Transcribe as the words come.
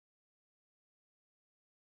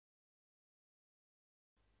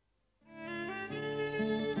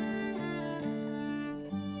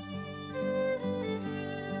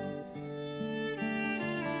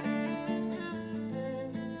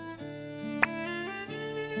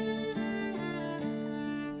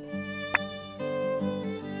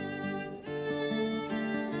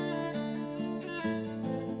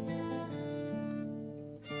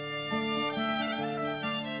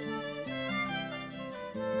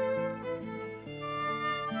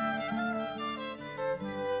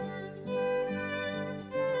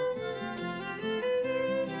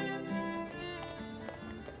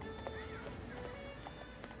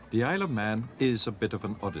The Isle of Man is a bit of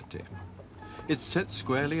an oddity. It's set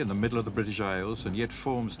squarely in the middle of the British Isles and yet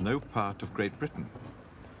forms no part of Great Britain.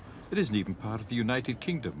 It isn't even part of the United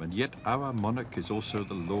Kingdom, and yet our monarch is also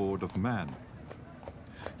the Lord of Man.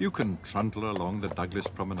 You can trundle along the Douglas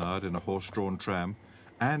Promenade in a horse-drawn tram,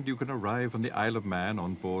 and you can arrive on the Isle of Man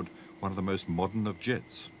on board one of the most modern of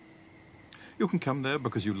jets. You can come there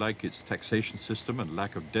because you like its taxation system and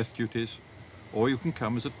lack of death duties, or you can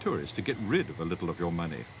come as a tourist to get rid of a little of your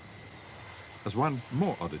money. As one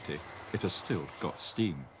more oddity, it has still got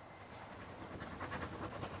steam.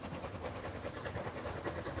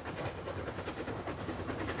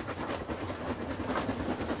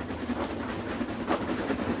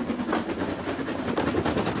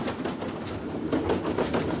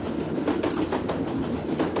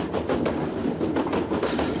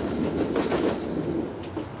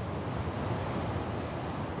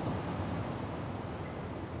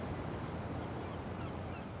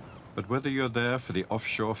 But whether you're there for the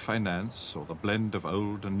offshore finance or the blend of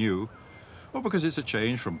old and new, or because it's a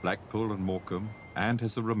change from Blackpool and Morecambe and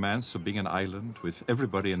has the romance of being an island with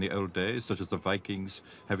everybody in the old days, such as the Vikings,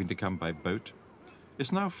 having to come by boat,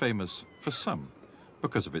 it's now famous for some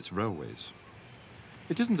because of its railways.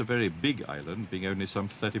 It isn't a very big island, being only some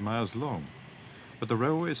 30 miles long, but the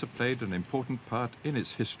railways have played an important part in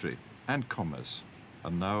its history and commerce,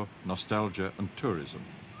 and now nostalgia and tourism.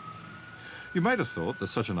 You might have thought that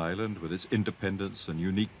such an island, with its independence and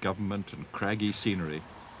unique government and craggy scenery,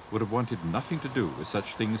 would have wanted nothing to do with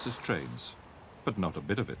such things as trains, but not a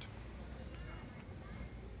bit of it.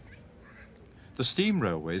 The steam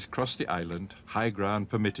railways crossed the island, high ground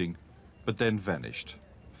permitting, but then vanished,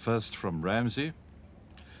 first from Ramsey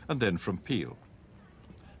and then from Peel.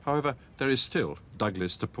 However, there is still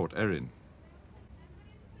Douglas to Port Erin.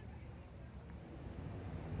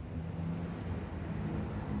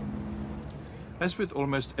 As with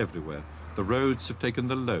almost everywhere, the roads have taken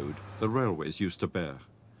the load the railways used to bear.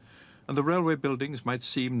 And the railway buildings might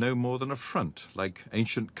seem no more than a front, like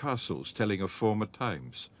ancient castles telling of former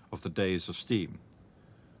times, of the days of steam.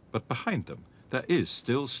 But behind them, there is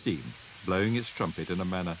still steam, blowing its trumpet in a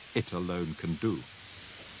manner it alone can do.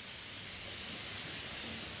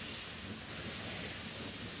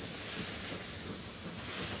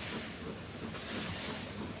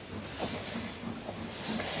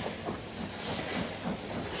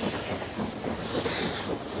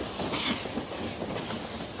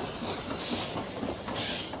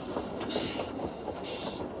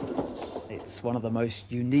 It's one of the most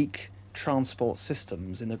unique transport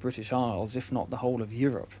systems in the British Isles, if not the whole of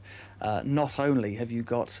Europe. Not only have you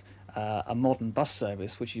got a modern bus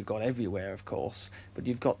service, which you've got everywhere, of course, but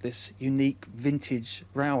you've got this unique vintage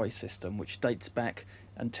railway system which dates back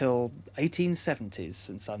until 1870s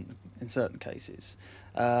in certain cases.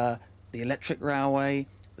 The electric railway,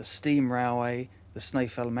 the steam railway, the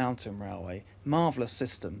Snaefell Mountain Railway, marvellous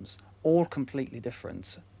systems, all completely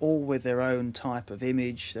different, all with their own type of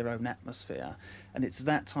image, their own atmosphere. And it's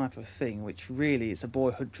that type of thing which really is a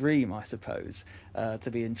boyhood dream, I suppose, to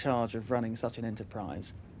be in charge of running such an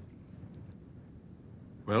enterprise.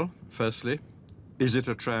 Well, firstly, is it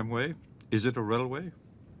a tramway? Is it a railway?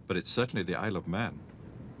 But it's certainly the Isle of Man.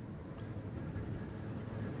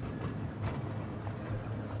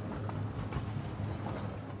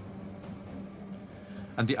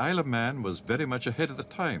 And the Isle of Man was very much ahead of the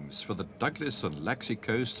times, for the Douglas and Laxey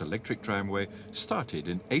Coast Electric Tramway started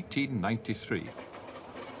in 1893.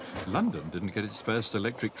 London didn't get its first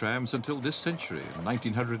electric trams until this century, in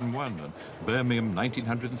 1901, and Birmingham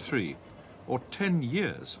 1903, or 10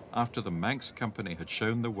 years after the Manx Company had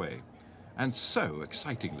shown the way, and so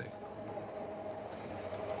excitingly.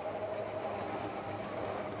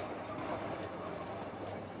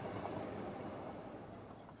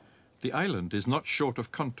 The island is not short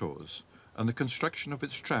of contours, and the construction of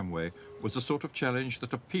its tramway was a sort of challenge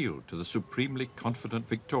that appealed to the supremely confident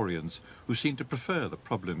Victorians who seemed to prefer the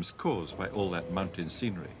problems caused by all that mountain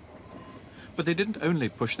scenery. But they didn't only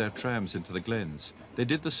push their trams into the glens, they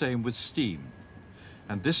did the same with steam.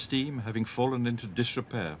 And this steam, having fallen into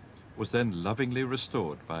disrepair, was then lovingly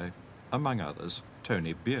restored by, among others,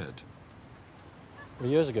 Tony Beard. Well,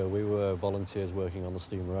 years ago we were volunteers working on the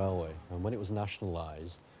steam railway, and when it was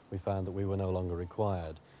nationalised, we found that we were no longer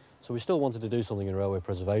required. So we still wanted to do something in railway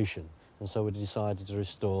preservation, and so we decided to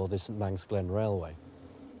restore this St Manx Glen Railway.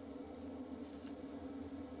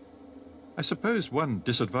 I suppose one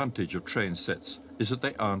disadvantage of train sets is that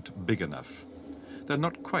they aren't big enough. They're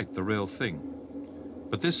not quite the real thing.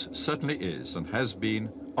 But this certainly is and has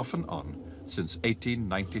been off and on since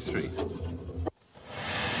 1893.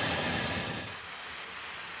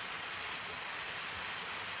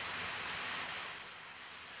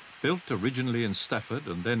 Built originally in Stafford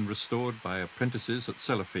and then restored by apprentices at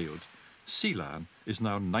Sellafield, Sealine is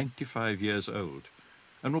now 95 years old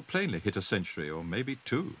and will plainly hit a century or maybe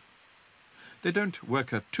two. They don't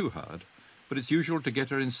work her too hard, but it's usual to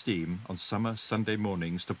get her in steam on summer Sunday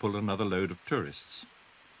mornings to pull another load of tourists.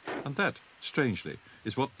 And that, strangely,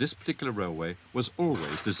 is what this particular railway was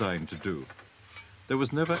always designed to do. There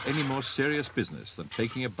was never any more serious business than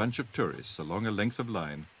taking a bunch of tourists along a length of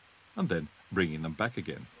line and then bringing them back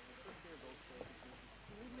again.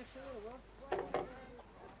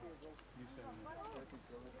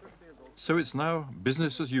 So it's now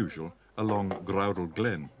business as usual along Groudle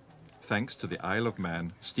Glen, thanks to the Isle of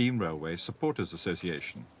Man Steam Railway Supporters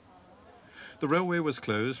Association. The railway was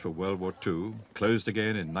closed for World War II, closed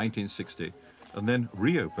again in 1960, and then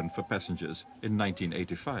reopened for passengers in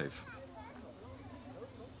 1985.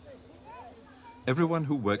 Everyone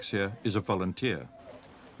who works here is a volunteer.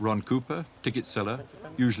 Ron Cooper, ticket seller,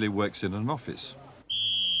 usually works in an office.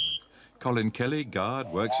 Colin Kelly, guard,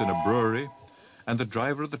 works in a brewery, and the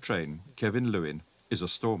driver of the train, Kevin Lewin, is a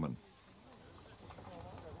storeman.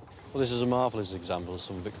 Well, this is a marvellous example of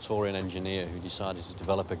some Victorian engineer who decided to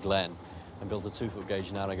develop a glen and build a 2-foot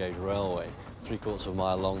gauge narrow gauge railway 3/4 of a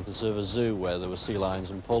mile long to serve a zoo where there were sea lions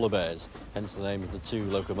and polar bears, hence the name of the 2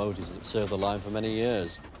 locomotives that served the line for many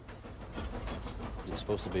years. It's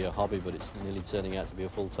supposed to be a hobby, but it's nearly turning out to be a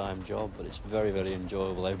full-time job, but it's very, very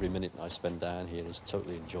enjoyable. Every minute I spend down here is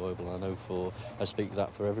totally enjoyable. I speak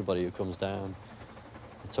that for everybody who comes down.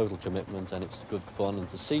 A total commitment, and it's good fun, and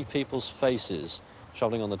to see people's faces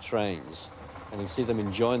travelling on the trains and you see them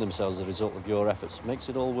enjoying themselves as a result of your efforts makes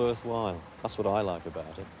it all worthwhile. That's what I like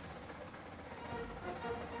about it.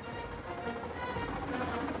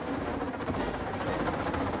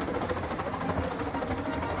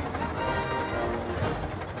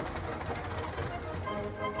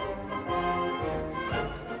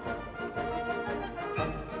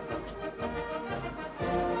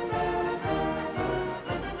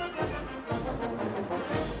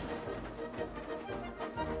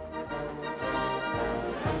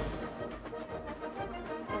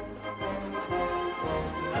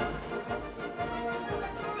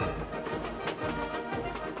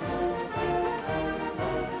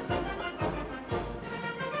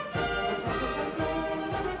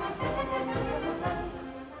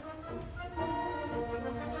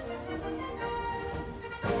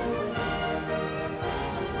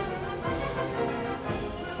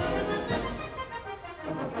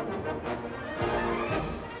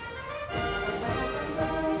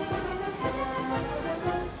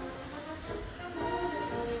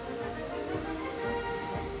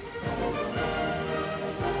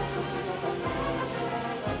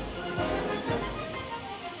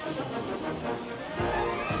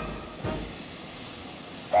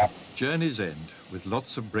 Journeys end with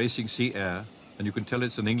lots of bracing sea air, and you can tell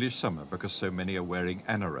it's an English summer because so many are wearing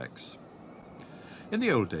anoraks. In the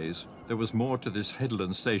old days, there was more to this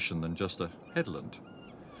headland station than just a headland.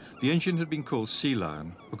 The engine had been called Sea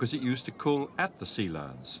Lion because it used to call at the sea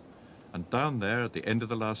lions. And down there at the end of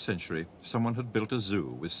the last century, someone had built a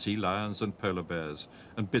zoo with sea lions and polar bears,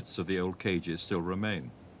 and bits of the old cages still remain.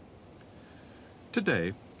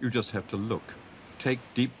 Today, you just have to look, take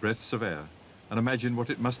deep breaths of air, and imagine what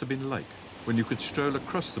it must have been like when you could stroll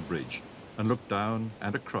across the bridge and look down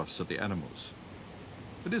and across at the animals.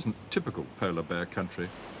 It isn't typical polar bear country,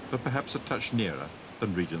 but perhaps a touch nearer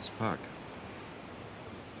than Regent's Park.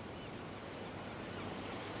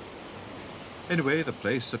 Anyway, the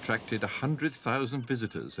place attracted 100,000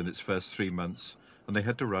 visitors in its first 3 months, and they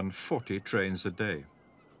had to run 40 trains a day.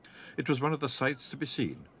 It was one of the sights to be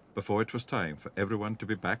seen before it was time for everyone to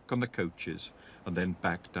be back on the coaches and then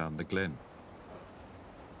back down the glen.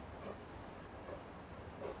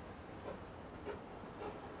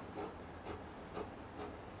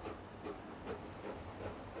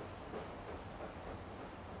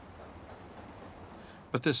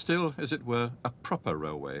 But there's still, as it were, a proper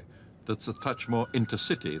railway that's a touch more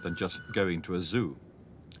intercity than just going to a zoo.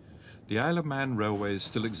 The Isle of Man railways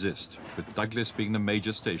still exist, with Douglas being the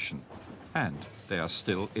major station, and they are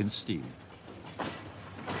still in steam.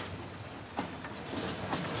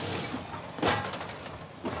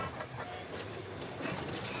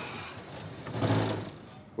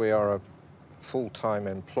 We are a full-time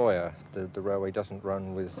employer. The railway doesn't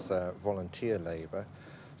run with volunteer labour.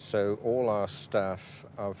 So all our staff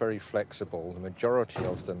are very flexible. The majority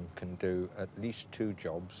of them can do at least 2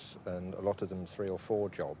 jobs, and a lot of them 3 or 4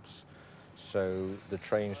 jobs. So the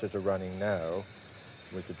trains that are running now,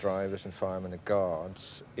 with the drivers and firemen and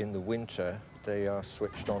guards, in the winter they are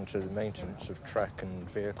switched on to the maintenance of track and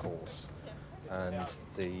vehicles. And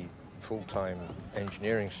the full-time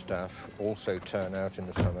engineering staff also turn out in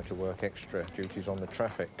the summer to work extra duties on the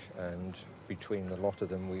traffic, and between the lot of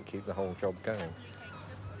them we keep the whole job going.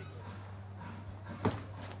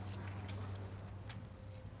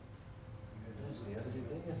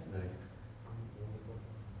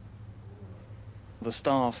 The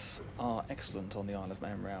staff are excellent on the Isle of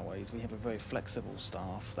Man Railways. We have a very flexible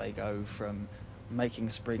staff. They go from making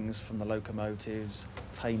springs from the locomotives,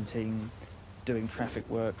 painting, doing traffic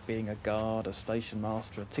work, being a guard, a station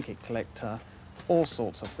master, a ticket collector, all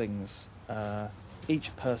sorts of things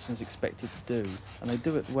each person's expected to do, and they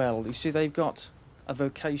do it well. You see, they've got a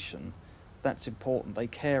vocation that's important. They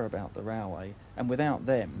care about the railway, and without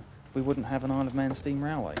them we wouldn't have an Isle of Man steam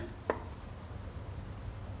railway.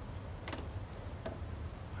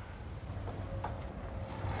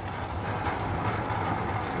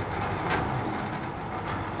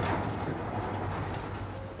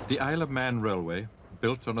 The Isle of Man Railway,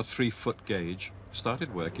 built on a 3-foot gauge,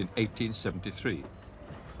 started work in 1873,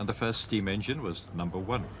 and the first steam engine was number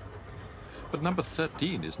 1. But number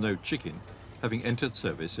 13 is no chicken, having entered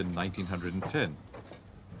service in 1910.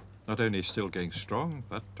 Not only still going strong,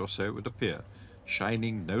 but, or so it would appear,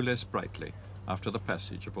 shining no less brightly after the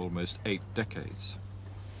passage of almost 8 decades.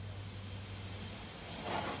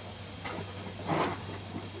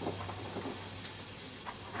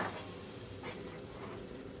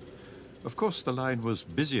 Of course, the line was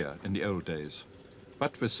busier in the old days,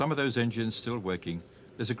 but with some of those engines still working,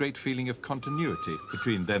 there's a great feeling of continuity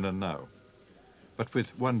between then and now. But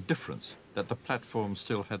with one difference, that the platforms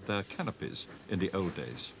still had their canopies in the old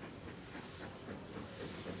days.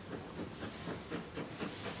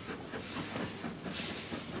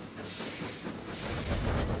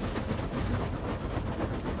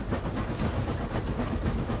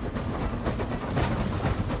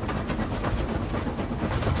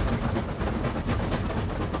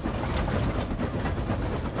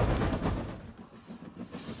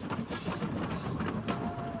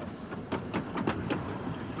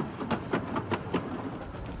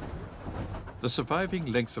 The surviving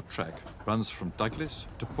length of track runs from Douglas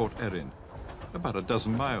to Port Erin, about a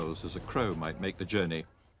dozen miles as a crow might make the journey,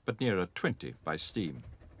 but nearer 20 by steam.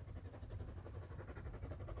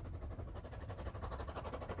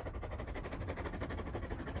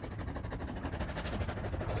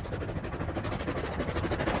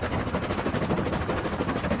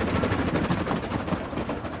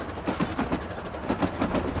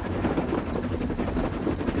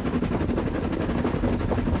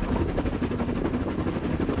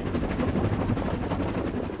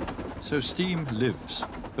 So steam lives,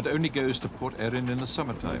 but only goes to Port Erin in the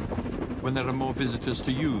summertime, when there are more visitors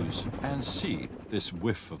to use and see this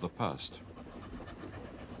whiff of the past.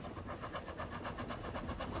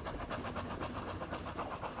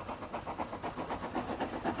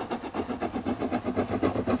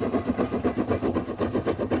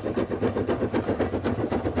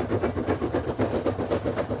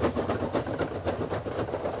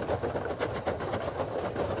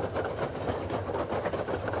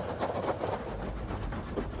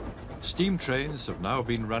 Steam trains have now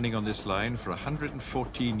been running on this line for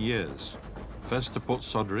 114 years. First to Port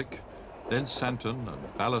Soderick, then Santon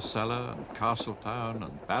and Ballasalla and Castletown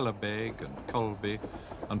and Ballabeg and Colby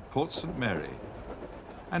and Port St Mary.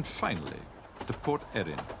 And finally to Port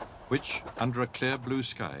Erin, which under a clear blue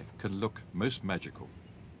sky can look most magical.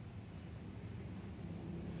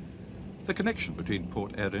 The connection between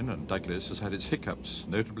Port Erin and Douglas has had its hiccups,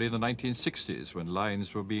 notably in the 1960s when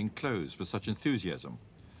lines were being closed with such enthusiasm.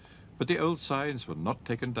 But the old signs were not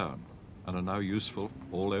taken down and are now useful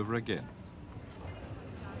all over again.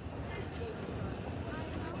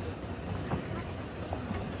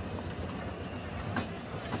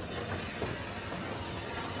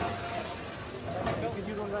 Can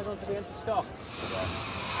you run right onto the empty stop?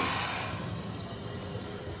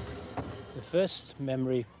 The first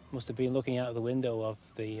memory must have been looking out of the window of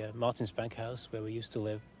the Martin's Bank House where we used to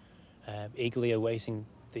live, eagerly awaiting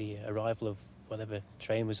the arrival of whatever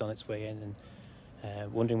train was on its way in,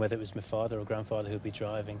 and wondering whether it was my father or grandfather who'd be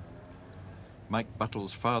driving. Mike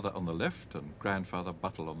Buttle's father on the left and grandfather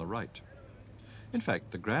Buttle on the right. In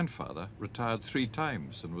fact, the grandfather retired 3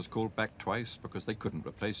 times and was called back twice because they couldn't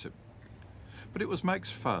replace him. But it was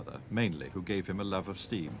Mike's father, mainly, who gave him a love of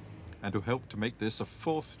steam and who helped to make this a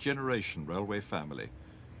 4th-generation railway family,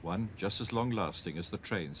 one just as long-lasting as the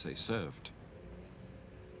trains they served.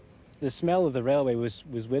 The smell of the railway was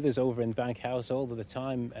with us over in Bank House all of the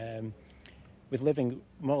time. With living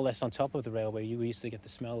more or less on top of the railway, we used to get the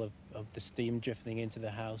smell of the steam drifting into the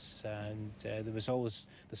house, and there was always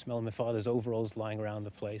the smell of my father's overalls lying around the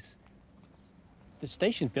place. The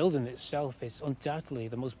station building itself is undoubtedly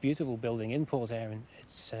the most beautiful building in Port Erin.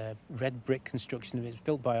 It's red brick construction. It was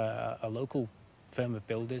built by a local firm of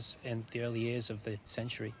builders in the early years of the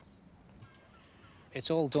century.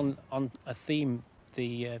 It's all done on a theme.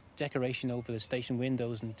 The decoration over the station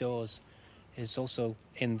windows and doors is also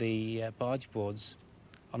in the barge boards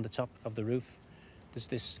on the top of the roof. There's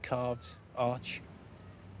this carved arch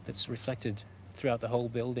that's reflected throughout the whole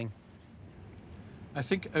building. I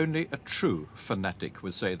think only a true fanatic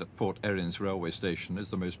would say that Port Erin's railway station is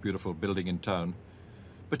the most beautiful building in town.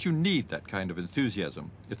 But you need that kind of enthusiasm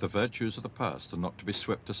if the virtues of the past are not to be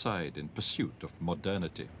swept aside in pursuit of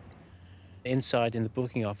modernity. Inside in the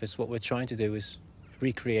booking office, what we're trying to do is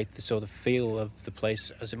recreate the sort of feel of the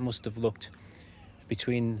place as it must have looked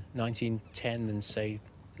between 1910 and, say,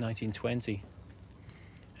 1920.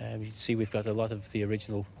 You can see we've got a lot of the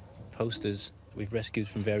original posters we've rescued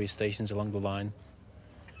from various stations along the line.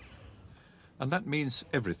 And that means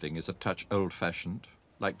everything is a touch old-fashioned,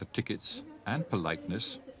 like the tickets and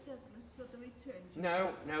politeness.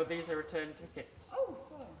 No, these are return tickets. Oh,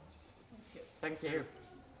 fine. Thank you.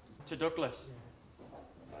 To Douglas.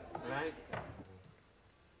 Right.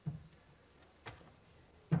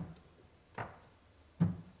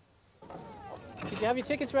 Could you have your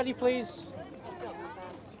tickets ready, please?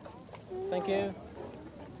 Thank you.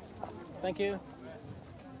 Thank you.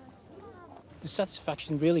 The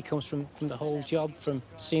satisfaction really comes from the whole job, from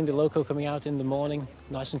seeing the loco coming out in the morning,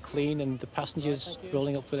 nice and clean, and the passengers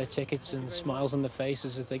rolling up for their tickets and smiles on their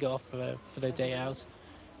faces as they go off for their day out.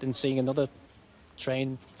 Then seeing another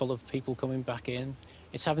train full of people coming back in.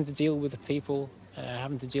 It's having to deal with the people,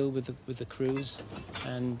 having to deal with the crews,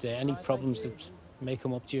 and any problems that may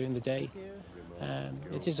come up during the day.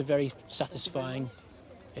 It is a very satisfying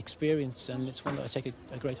experience, and it's one that I take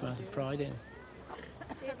a great amount of pride in.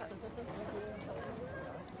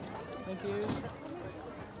 Thank you.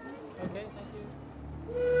 Okay, thank you.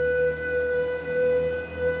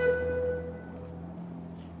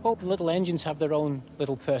 All the little engines have their own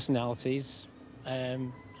little personalities,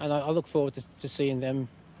 and I look forward to seeing them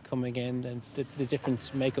coming in, and the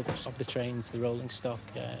different makeups of the trains, the rolling stock,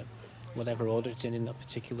 whatever order it's in that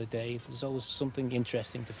particular day. There's always something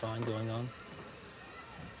interesting to find going on.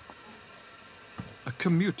 A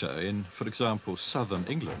commuter in, for example, southern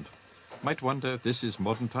England might wonder if this is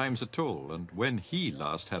modern times at all and when he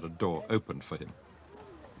last had a door opened for him.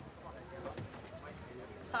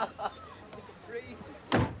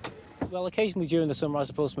 Well, occasionally during the summer, I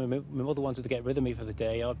suppose my mother wanted to get rid of me for the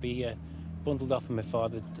day. I'd be bundled off with my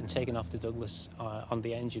father and taken off to Douglas on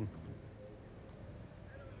the engine.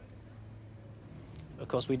 Of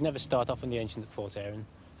course, we'd never start off on the engine at Port Erin.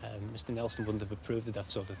 Mr. Nelson wouldn't have approved of that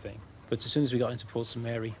sort of thing. But as soon as we got into Port St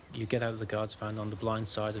Mary, you get out of the guard's van on the blind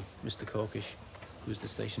side of Mr. Corkish, who was the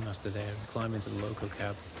station master there, and climb into the loco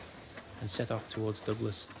cab and set off towards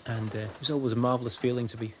Douglas. And it was always a marvellous feeling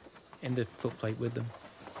to be in the footplate with them.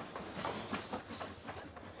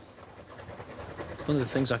 One of the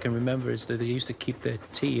things I can remember is that they used to keep their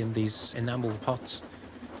tea in these enamel pots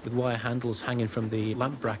with wire handles hanging from the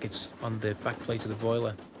lamp brackets on the back plate of the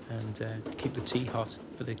boiler, and keep the tea hot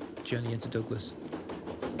for the journey into Douglas.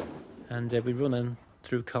 And we'd run in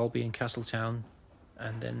through Colby and Castletown,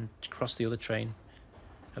 and then cross the other train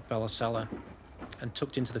at Ballasalla, and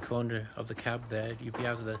tucked into the corner of the cab there, you'd be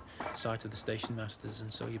out of the sight of the station masters,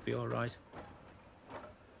 and so you'd be all right.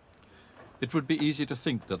 It would be easy to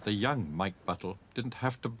think that the young Mike Buttle didn't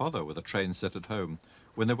have to bother with a train set at home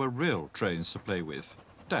when there were real trains to play with,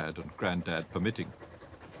 Dad and Grandad permitting.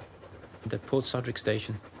 At Port Sodrick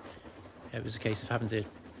station, it was a case of having to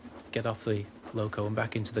get off the loco and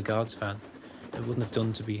back into the guard's van. It wouldn't have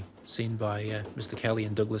done to be seen by Mr. Kelly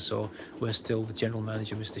and Douglas, or worse still, the general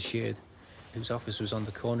manager, Mr. Sheard, whose office was on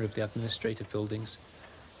the corner of the administrative buildings.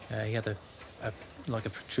 He had like a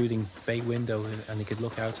protruding bay window, and he could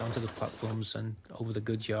look out onto the platforms and over the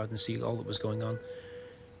goods yard and see all that was going on.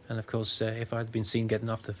 And of course, if I'd been seen getting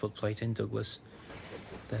off the footplate in Douglas,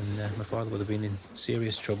 then my father would have been in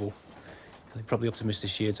serious trouble, and probably up to Mr.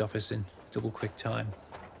 Sheard's office in double quick time.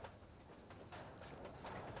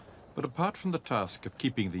 But apart from the task of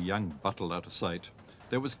keeping the young Buttle out of sight,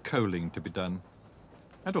 there was coaling to be done,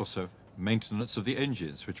 and also maintenance of the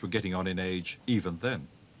engines, which were getting on in age even then.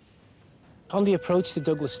 On the approach to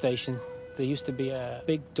Douglas station, there used to be a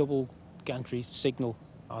big double gantry signal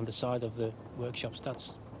on the side of the workshops.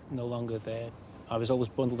 That's no longer there. I was always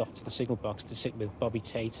bundled off to the signal box to sit with Bobby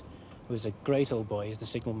Tate, who was a great old boy. He's the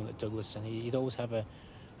signalman at Douglas, and he'd always have a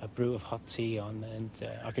brew of hot tea on, and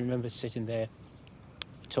I can remember sitting there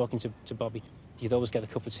talking to Bobby. You'd always get a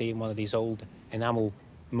cup of tea in one of these old enamel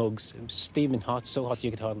mugs. It was steaming hot, so hot you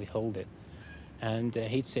could hardly hold it. And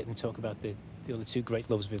he'd sit and talk about the other two great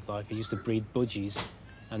loves of his life. He used to breed budgies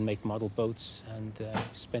and make model boats, and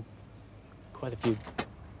spent quite a few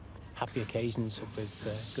happy occasions up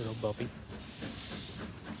with good old Bobby.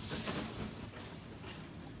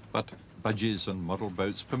 But budgies and model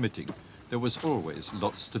boats permitting, there was always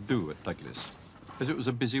lots to do at Douglas, as it was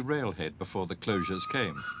a busy railhead before the closures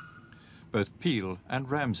came. Both Peel and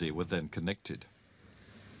Ramsey were then connected.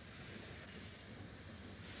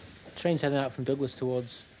 Trains heading out from Douglas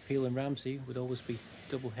towards Peel and Ramsey would always be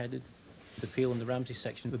double-headed. The Peel and the Ramsey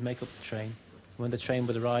section would make up the train. When the train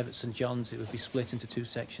would arrive at St John's, it would be split into two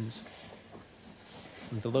sections.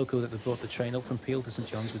 And the loco that brought the train up from Peel to St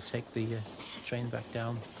John's would take the train back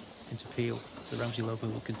down into Peel. The Ramsey loco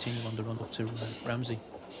would continue on the run up to Ramsey.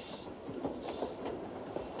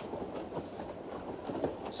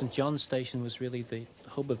 St John's station was really the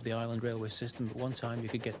hub of the Island Railway system. At one time you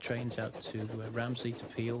could get trains out to Ramsey, to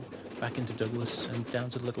Peel, back into Douglas and down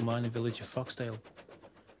to the little mining village of Foxdale.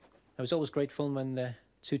 It was always great fun when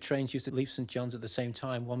two trains used to leave St John's at the same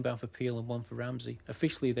time, one bound for Peel and one for Ramsey.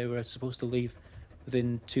 Officially they were supposed to leave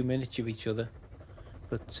within 2 minutes of each other,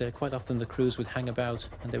 but quite often the crews would hang about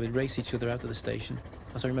and they would race each other out of the station.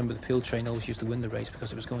 As I remember, the Peel train always used to win the race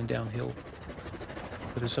because it was going downhill.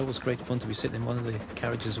 But it was always great fun to be sitting in one of the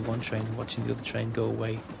carriages of one train and watching the other train go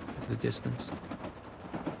away into the distance.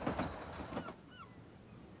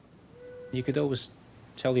 You could always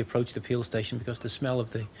tell the approach to Peel station because the smell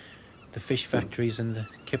of the fish factories and the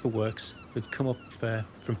kipper works would come up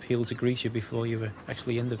from Peel to greet you before you were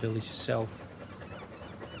actually in the village itself.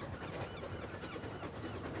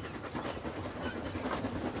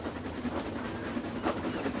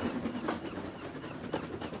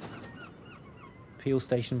 Peel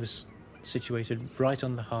station was situated right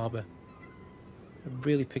on the harbour, a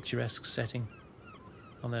really picturesque setting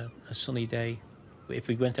on a sunny day. If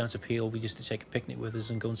we went down to Peel, we used to take a picnic with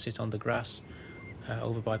us and go and sit on the grass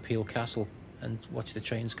over by Peel Castle and watch the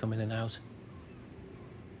trains come in and out.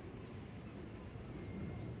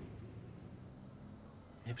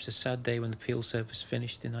 It was a sad day when the Peel service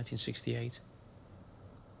finished in 1968.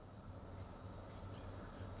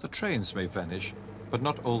 The trains may vanish, but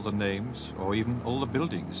not all the names or even all the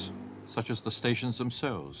buildings, such as the stations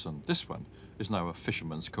themselves, and this one is now a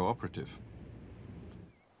fisherman's cooperative.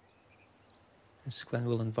 This is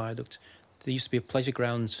Glenwillan Viaduct. There used to be a pleasure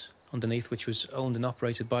ground underneath which was owned and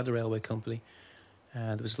operated by the railway company.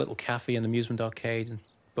 There was a little cafe and amusement arcade and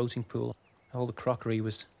boating pool. All the crockery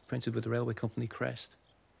was printed with the railway company crest.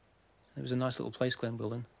 It was a nice little place,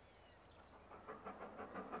 Glenwillan.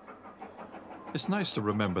 It's nice to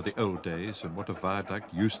remember the old days and what a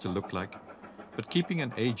viaduct used to look like, but keeping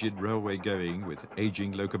an aged railway going with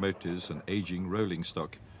aging locomotives and aging rolling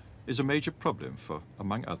stock is a major problem for,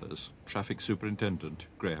 among others, Traffic Superintendent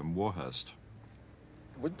Graham Warhurst.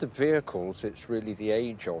 With the vehicles, it's really the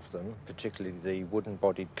age of them, particularly the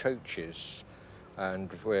wooden-bodied coaches,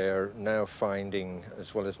 and we're now finding,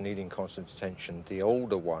 as well as needing constant attention, the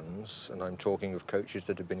older ones, and I'm talking of coaches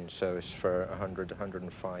that have been in service for 100,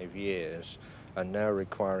 105 years, are now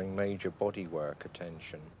requiring major bodywork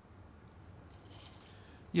attention.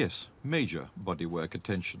 Yes, major bodywork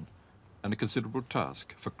attention, and a considerable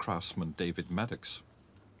task for craftsman David Maddox.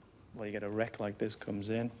 Well, you get a wreck like this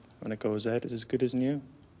comes in, when it goes out, it's as good as new.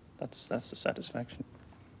 That's the satisfaction.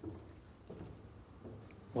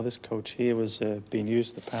 Well, this coach here was being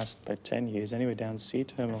used the past about 10 years anyway down the sea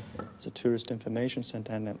terminal. It's a tourist information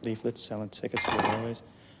centre and leaflets selling tickets for the railways.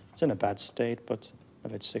 It's in a bad state, but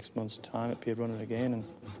about 6 months' time it'll be running again, and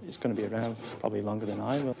it's going to be around probably longer than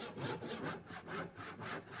I will.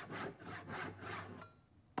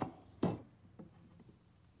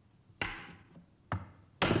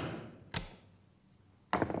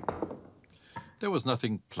 There was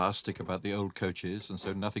nothing plastic about the old coaches, and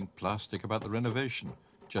so nothing plastic about the renovation,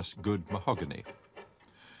 just good mahogany.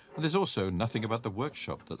 And there's also nothing about the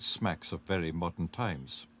workshop that smacks of very modern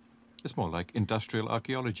times. It's more like industrial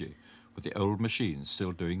archaeology, with the old machines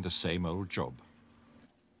still doing the same old job.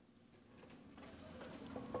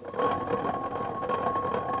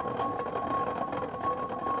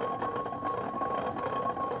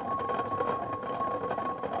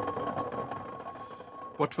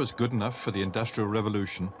 What was good enough for the Industrial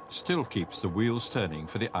Revolution still keeps the wheels turning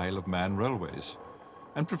for the Isle of Man Railways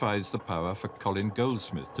and provides the power for Colin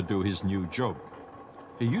Goldsmith to do his new job.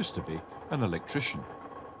 He used to be an electrician.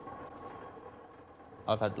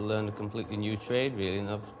 I've had to learn a completely new trade, really, and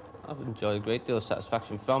I've enjoyed a great deal of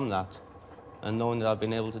satisfaction from that, and knowing that I've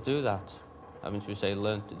been able to do that. Having, should we say,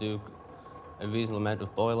 learned to do a reasonable amount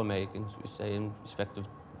of boiler making, should we say, in respect of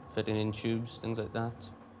fitting in tubes, things like that.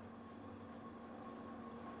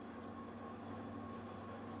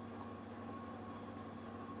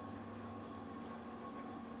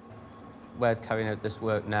 we're carrying out this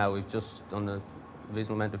work now, we've just done a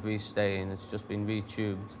reasonable amount of restaying. It's just been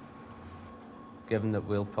retubed, given that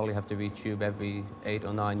we'll probably have to retube every 8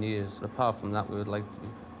 or 9 years. And apart from that, we would like to be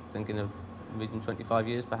thinking of reaching 25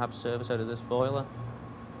 years perhaps service out of this boiler,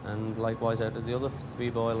 and likewise out of the other 3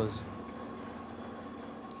 boilers.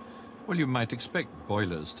 Well, you might expect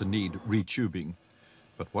boilers to need retubing,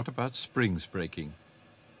 but what about springs breaking?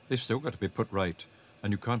 They've still got to be put right,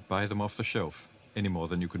 and you can't buy them off the shelf any more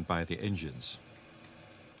than you can buy the engines.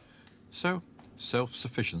 So,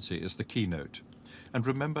 self-sufficiency is the keynote. And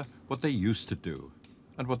remember what they used to do,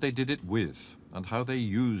 and what they did it with, and how they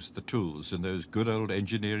used the tools in those good old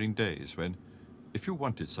engineering days when, if you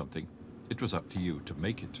wanted something, it was up to you to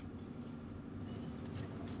make it.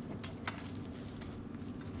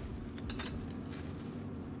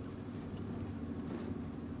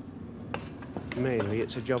 Mainly,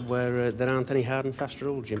 it's a job where there aren't any hard and fast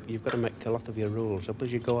rules. You've got to make a lot of your rules up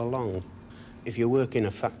as you go along. If you work in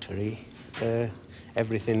a factory,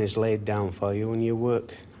 everything is laid down for you and you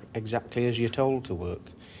work exactly as you're told to work.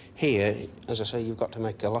 Here, as I say, you've got to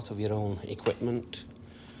make a lot of your own equipment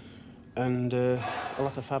and a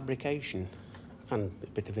lot of fabrication and a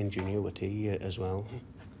bit of ingenuity as well.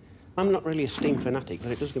 I'm not really a steam fanatic,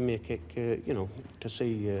 but it does give me a kick, you know, to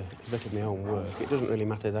see a bit of my own work. It doesn't really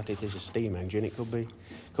matter that it is a steam engine. It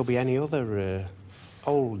could be any other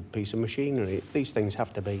old piece of machinery. These things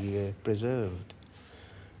have to be preserved.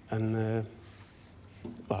 And,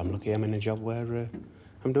 well, I'm lucky I'm in a job where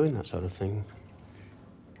I'm doing that sort of thing.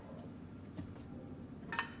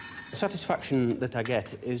 The satisfaction that I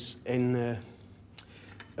get is in,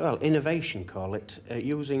 well, innovation, call it,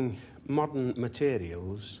 using modern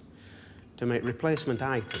materials to make replacement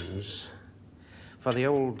items for the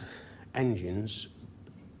old engines,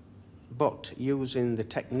 but using the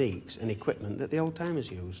techniques and equipment that the old-timers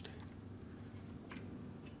used.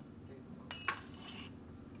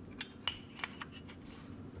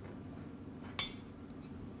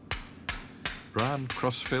 Brown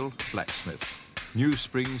Crossfield Blacksmith, new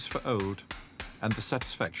springs for old, and the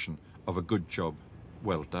satisfaction of a good job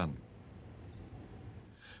well done.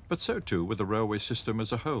 But so too with the railway system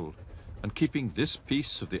as a whole, and keeping this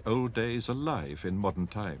piece of the old days alive in modern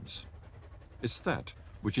times. It's that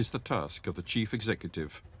which is the task of the Chief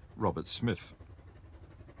Executive, Robert Smith.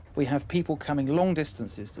 We have people coming long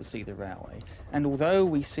distances to see the railway, and although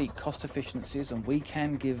we seek cost efficiencies and we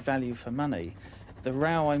can give value for money, the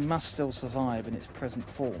railway must still survive in its present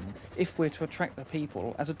form if we're to attract the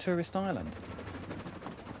people as a tourist island.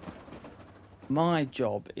 My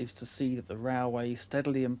job is to see that the railway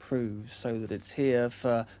steadily improves so that it's here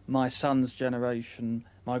for my son's generation,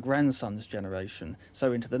 my grandson's generation,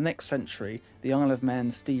 so into the next century the Isle of Man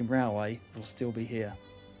Steam Railway will still be here.